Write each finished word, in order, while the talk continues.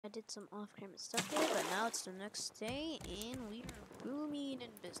did some off-camera stuff there, but now it's the next day and we are booming in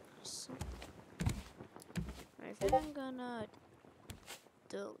business. Alright, I think I'm gonna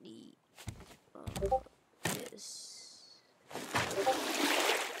delete this.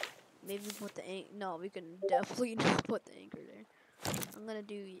 Maybe put the anchor. No, we can definitely not put the anchor there. I'm gonna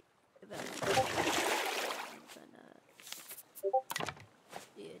do about. I'm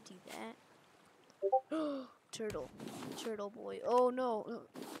gonna do that. Turtle boy. Oh no,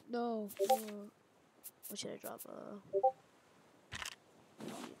 no. What should I drop? We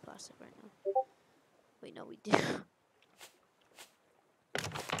need plastic right now. Wait, no, we do.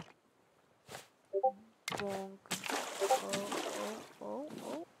 Bonk. Oh.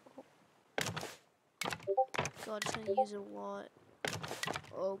 God, just gonna use a lot.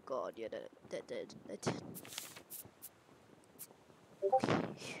 Oh God, yeah, that did. Okay.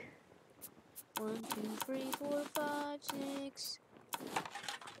 1, 2, 3, 4, 5, 6.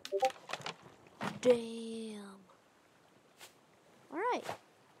 Damn. Alright.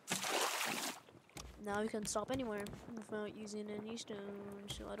 Now we can stop anywhere without using any stone,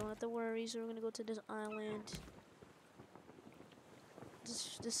 so I don't have to worry. So we're gonna go to this island.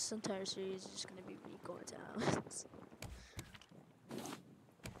 This entire series is just gonna be me going to islands.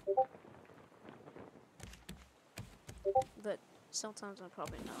 But sometimes I'm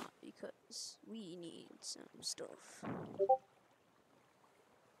probably not, because we need some stuff.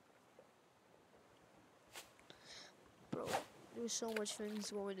 Bro, there's so much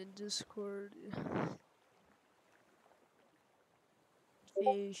things going in Discord.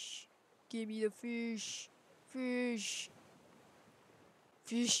 Fish. Give me the fish. Fish.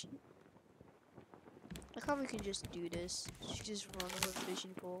 Like how we can just do this. Just run over a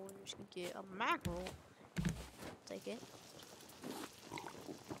fishing pole and we're just gonna get a mackerel. Take it.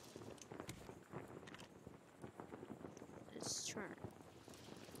 Let's turn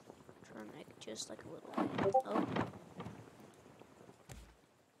like just like a little bit. Oh.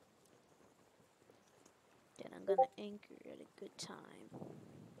 Then I'm gonna anchor at a good time.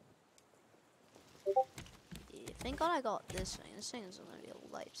 Yeah, thank God I got this thing. This thing is gonna be a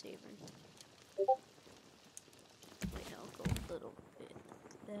lifesaver. Wait, no, go a little bit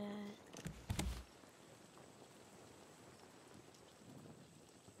like that.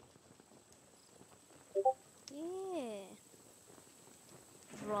 Yeah.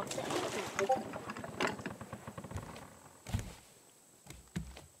 Drop the anchor.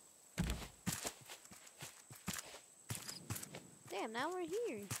 Damn, now we're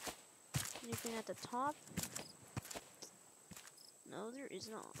here. Anything at the top? No, there is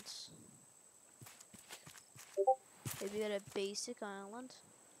not. Maybe at a basic island.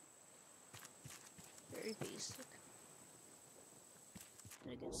 Very basic.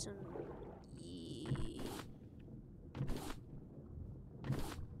 Gonna get some. Yeah.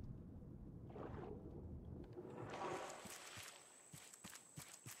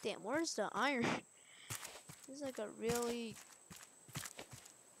 Damn, where's the iron? This is like a really.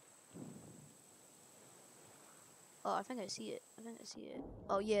 Oh, I think I see it.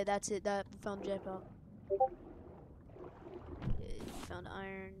 Oh yeah, that's it. That found jackpot. Yeah, found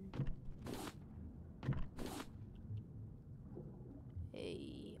iron.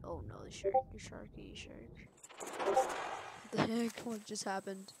 Hey, oh no, the shark. What the heck? What just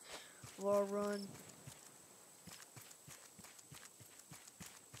happened? War run.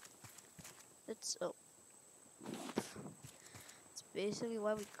 It's basically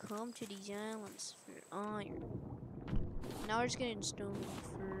why we come to these islands, for iron. Now we're just getting stoned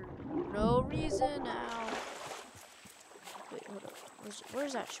for no reason now. Wait, hold up.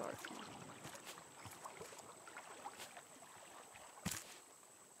 Where's that shark?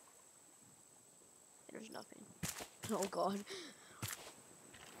 There's nothing. Oh God.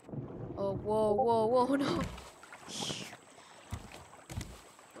 Oh, whoa, no.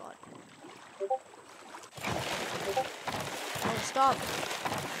 God. Oh, stop.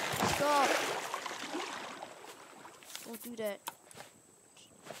 Don't do that.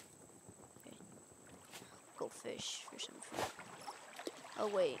 Okay. Go fish for some food. Oh,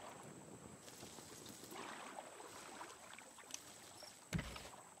 wait.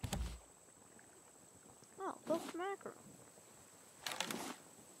 Oh, cooked mackerel.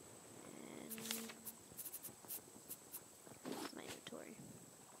 And my inventory.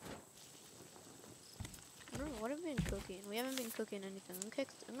 I don't know what have we been cooking. We haven't been cooking anything.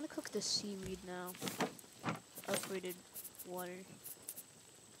 I'm gonna cook the seaweed now. Upgraded water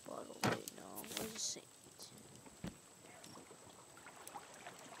bottle. Wait, no. What is it?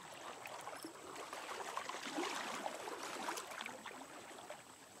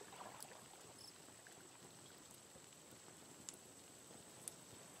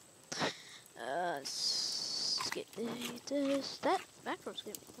 That macro's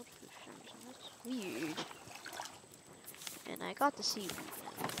getting close to the stream, that's weird. And I got the seaweed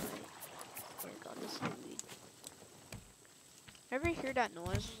now, right? Yeah, I got the seaweed. Ever hear that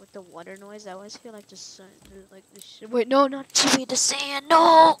noise, like the water noise? I always feel like the sun, like the wait, no, not seaweed, the sand,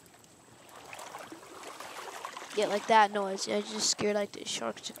 no! Yeah, like that noise. I just scared like the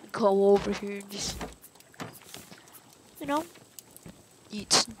sharks to go over here and just, you know,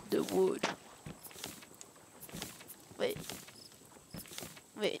 eat the wood. Wait.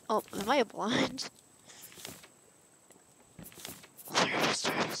 Wait, oh, am I blind?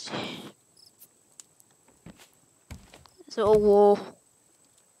 So, whoa.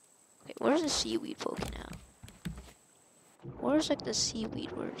 Okay, where's the seaweed poking out? Where's like the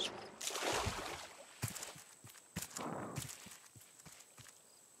seaweed? Where's...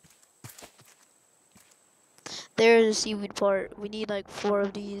 There's the seaweed part. We need like 4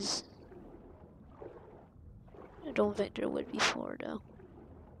 of these. I don't think there would be 4 though.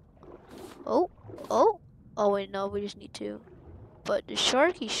 Oh, oh, oh wait, no, we just need 2. But the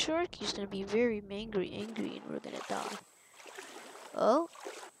sharky's gonna be very angry, and we're gonna die. Oh,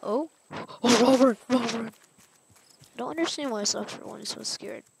 oh, oh, Robert. I don't understand why everyone is so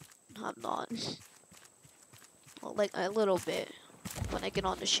scared. I'm not. Well, like a little bit. When I get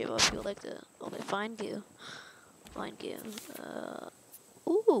on the ship, I feel like the fine gear.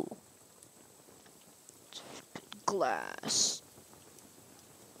 Ooh, glass.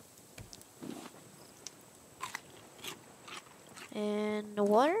 And the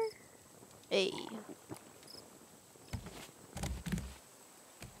water? Hey.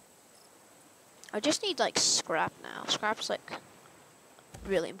 I just need like scrap now. Scrap's like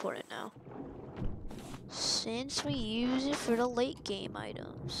really important now. Since we use it for the late game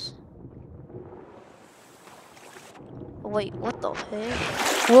items. Oh, wait, what the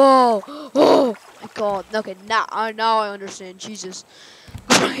heck? Whoa! Oh my god. Okay, now I understand. Jesus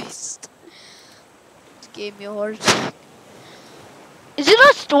Christ. It gave me a heart attack. Is it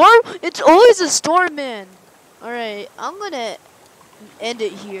a storm? It's always a storm, man. Alright, I'm gonna end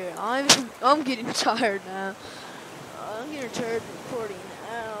it here. I'm getting tired now. I'm getting tired of recording.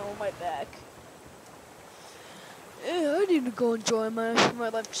 Ow, my back. Yeah, I need to go enjoy my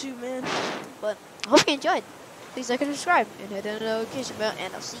life too, man. But I hope you enjoyed. Please like and subscribe and hit the notification bell,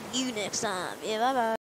 and I'll see you next time. Yeah, bye bye.